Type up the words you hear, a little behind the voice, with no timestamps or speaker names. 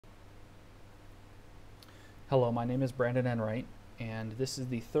Hello, my name is Brandon Enright, and this is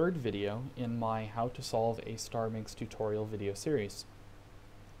the third video in my How to Solve a Starminx tutorial video series.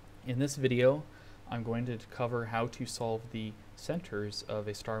 In this video, I'm going to cover how to solve the centers of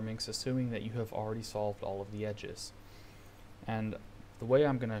a Starminx, assuming that you have already solved all of the edges. And the way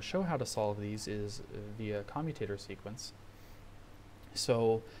I'm going to show how to solve these is via commutator sequence.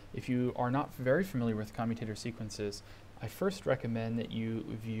 So if you are not very familiar with commutator sequences, I first recommend that you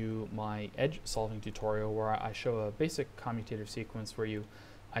view my edge solving tutorial where I show a basic commutator sequence where you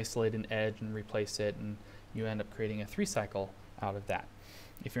isolate an edge and replace it, and you end up creating a 3-cycle out of that.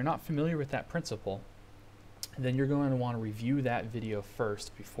 If you're not familiar with that principle, then you're going to want to review that video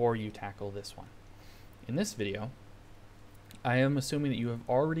first before you tackle this one. In this video, I am assuming that you have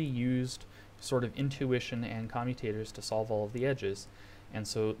already used sort of intuition and commutators to solve all of the edges, and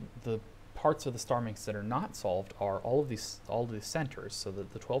so the parts of the Starminx that are not solved are all of these centers, so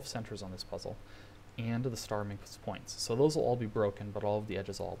the 12 centers on this puzzle, and the Starminx points. So those will all be broken, but all of the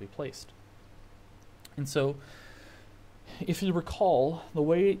edges will all be placed. And so, if you recall, the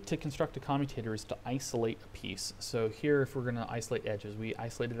way to construct a commutator is to isolate a piece. So here, if we're going to isolate edges, we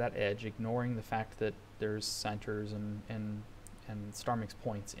isolated that edge, ignoring the fact that there's centers and Starminx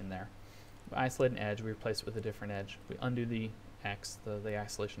points in there. We isolate an edge, we replace it with a different edge. We undo the X, the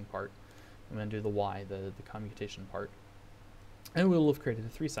isolation part. I'm going to do the Y, the commutation part, and we will have created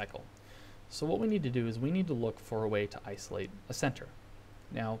a 3-cycle. So what we need to do is we need to look for a way to isolate a center.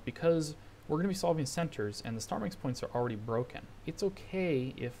 Now, because we're going to be solving centers and the Starminx points are already broken, it's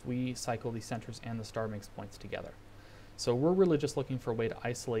okay if we cycle the centers and the Starminx points together. So we're really just looking for a way to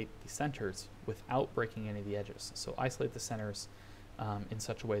isolate the centers without breaking any of the edges. So isolate the centers in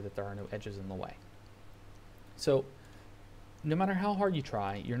such a way that there are no edges in the way. So no matter how hard you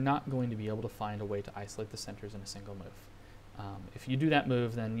try, you're not going to be able to find a way to isolate the centers in a single move. If you do that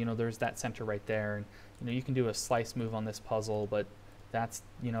move, then there's that center right there, and you can do a slice move on this puzzle, but that's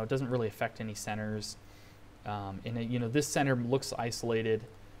it doesn't really affect any centers. This center looks isolated,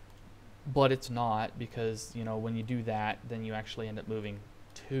 but it's not, because when you do that, then you actually end up moving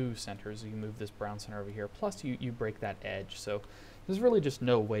 2 centers. You move this brown center over here, plus you break that edge. So there's really just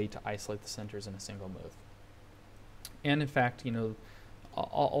no way to isolate the centers in a single move. And in fact,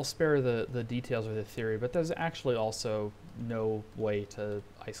 I'll spare the details of the theory, but there's actually also no way to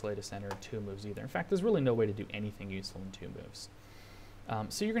isolate a center in 2 moves either. In fact, there's really no way to do anything useful in 2 moves.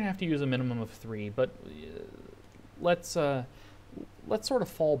 So you're going to have to use a minimum of 3, but let's sort of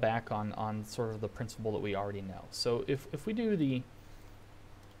fall back on sort of the principle that we already know. So if we do the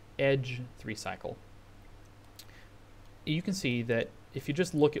edge 3-cycle, you can see that if you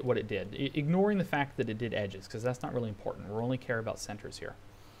just look at what it did, ignoring the fact that it did edges, because that's not really important, we only care about centers here.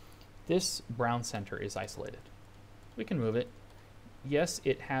 This brown center is isolated. We can move it. Yes,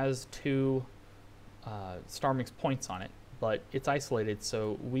 it has 2 Starminx points on it, but it's isolated,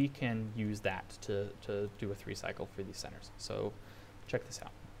 so we can use that to do a 3-cycle for these centers. So check this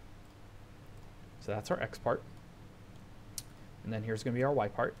out. So that's our X part, and then here's going to be our Y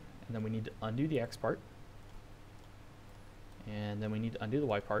part, and then we need to undo the X part, and then we need to undo the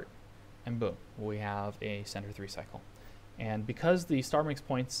Y part, and boom, we have a center 3-cycle. And because the Starminx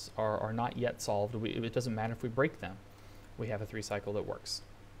points are not yet solved, it doesn't matter if we break them, we have a 3-cycle that works.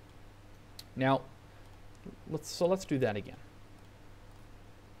 Now, let's do that again.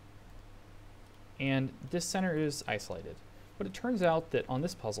 And this center is isolated, but it turns out that on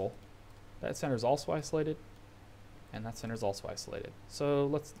this puzzle, that center is also isolated, and that center is also isolated. So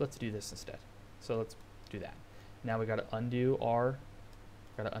let's do this instead. So let's do that. Now we got to undo our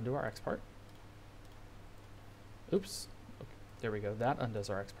X part. Oops. Okay, there we go. That undoes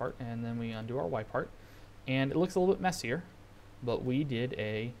our X part, and then we undo our Y part. And it looks a little bit messier, but we did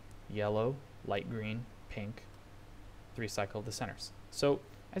a yellow, light green, pink 3-cycle of the centers. So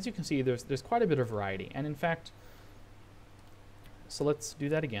as you can see, there's quite a bit of variety. And in fact, so let's do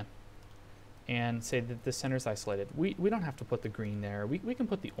that again and say that this center is isolated. We don't have to put the green there. We can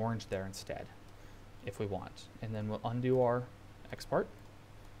put the orange there instead, if we want. And then we'll undo our X part,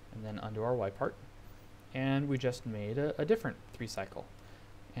 and then undo our Y part, and we just made a different 3-cycle.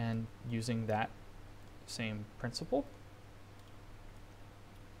 And using that same principle,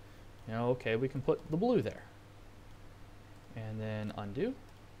 okay, we can put the blue there, and then undo,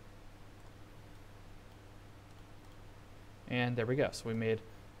 and there we go. So we made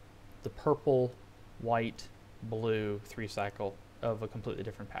the purple, white, blue 3-cycle of a completely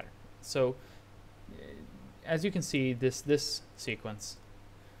different pattern. So as you can see, this sequence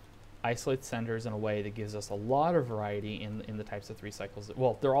isolates centers in a way that gives us a lot of variety in the types of 3-cycles.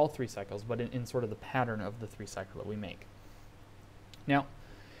 Well, they're all 3-cycles, but in sort of the pattern of the 3-cycle that we make. Now,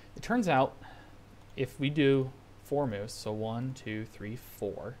 it turns out if we do 4 moves, so 1, 2, 3,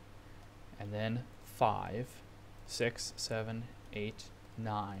 4, and then 5, 6, 7, 8,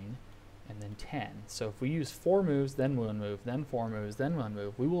 9, and then 10. So if we use 4 moves, then 1 move, then 4 moves, then 1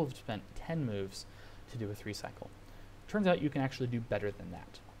 move, we will have spent 10 moves to do a 3 cycle. Turns out you can actually do better than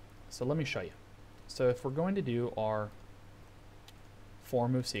that. So let me show you. So if we're going to do our 4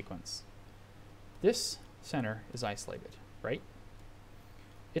 move sequence, this center is isolated, right?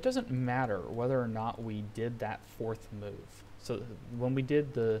 It doesn't matter whether or not we did that 4th move. So when we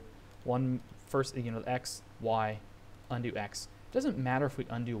did the first, X, Y, undo X, it doesn't matter if we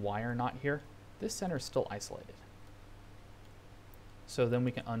undo Y or not here. This center is still isolated. So then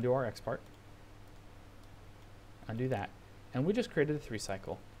we can undo our X part, undo that, and we just created a 3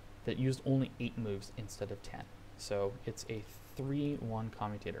 cycle that used only 8 moves instead of 10. So it's a 3-1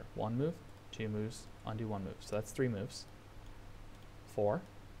 commutator. 1 move, 2 moves, undo 1 move. So that's 3 moves. 4,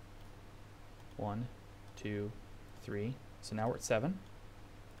 1, 2, 3. So now we're at 7,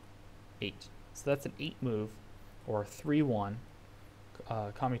 8. So that's an 8 move or 3-1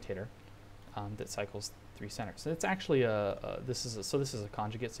 commutator that cycles 3 centers. So it's actually this is a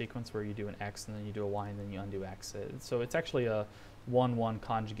conjugate sequence where you do an X and then you do a Y and then you undo X. So it's actually a 1-1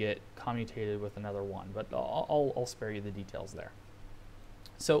 conjugate commutated with another 1, but I'll spare you the details there.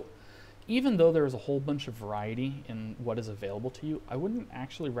 So even though there's a whole bunch of variety in what is available to you, I wouldn't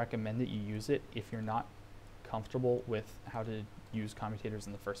actually recommend that you use it if you're not comfortable with how to use commutators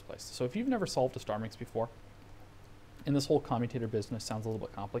in the first place. So if you've never solved a Starminx before, and this whole commutator business sounds a little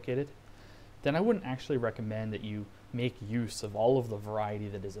bit complicated, then I wouldn't actually recommend that you make use of all of the variety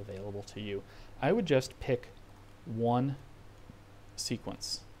that is available to you. I would just pick one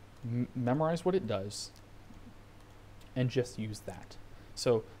sequence, memorize what it does, and just use that.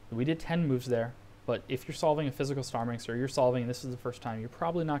 So we did 10 moves there, but if you're solving a physical Starminx or you're solving, and this is the first time, you're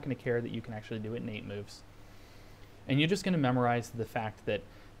probably not going to care that you can actually do it in 8 moves. And you're just going to memorize the fact that,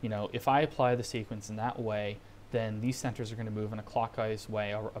 if I apply the sequence in that way, then these centers are going to move in a clockwise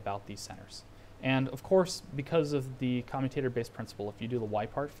way about these centers. And of course, because of the commutator-based principle, if you do the Y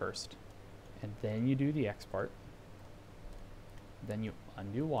part first, and then you do the X part, then you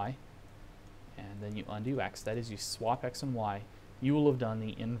undo Y, and then you undo X, that is, you swap X and Y, you will have done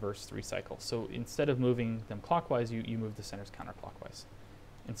the inverse 3 cycle. So instead of moving them clockwise, you move the centers counterclockwise.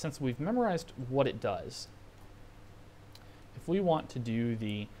 And since we've memorized what it does, if we want to do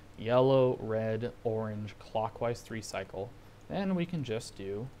the yellow, red, orange, clockwise 3 cycle, then we can just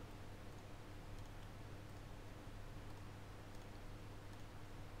do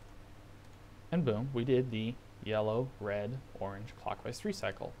and boom, we did the yellow, red, orange, clockwise 3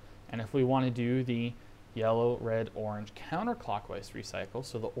 cycle. And if we want to do the yellow, red, orange, counterclockwise 3 cycle,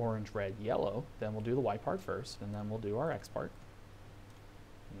 so the orange, red, yellow, then we'll do the Y part first, and then we'll do our X part.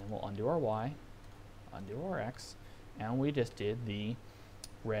 And then we'll undo our Y, undo our X, and we just did the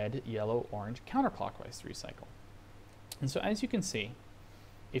red, yellow, orange, counterclockwise 3 cycle. And so as you can see,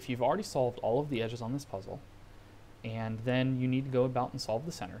 if you've already solved all of the edges on this puzzle, and then you need to go about and solve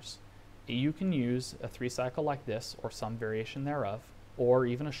the centers, you can use a 3 cycle like this, or some variation thereof, or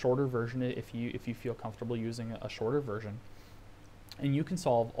even a shorter version if you feel comfortable using a shorter version. And you can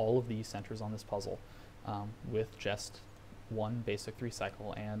solve all of these centers on this puzzle with just one basic 3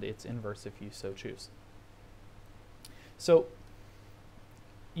 cycle and its inverse if you so choose. So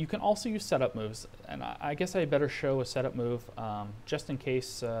you can also use setup moves, and I guess I better show a setup move just in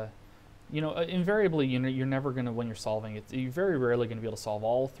case, invariably you're never going to, when you're solving it, you're very rarely going to be able to solve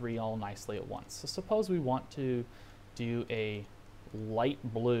all 3 all nicely at once. So suppose we want to do a light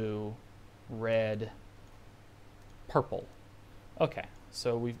blue, red, purple. Okay,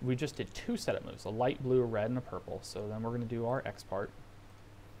 so we just did 2 setup moves, a light blue, a red, and a purple. So then we're going to do our X part,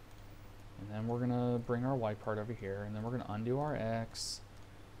 and then we're going to bring our Y part over here, and then we're going to undo our X,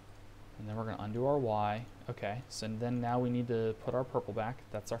 and then we're going to undo our Y. Okay, so then now we need to put our purple back.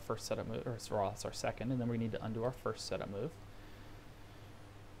 That's our first setup move, or that's our second, and then we need to undo our first setup move.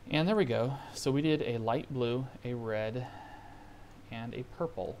 And there we go. So we did a light blue, a red, and a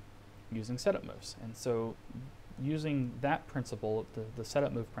purple using setup moves. And so using that principle, the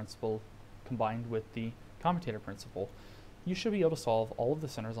setup move principle combined with the commutator principle, you should be able to solve all of the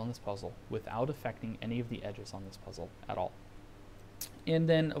centers on this puzzle without affecting any of the edges on this puzzle at all. And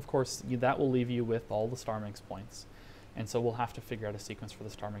then, of course, that will leave you with all the Starminx points. And so we'll have to figure out a sequence for the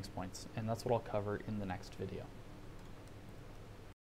Starminx points, and that's what I'll cover in the next video.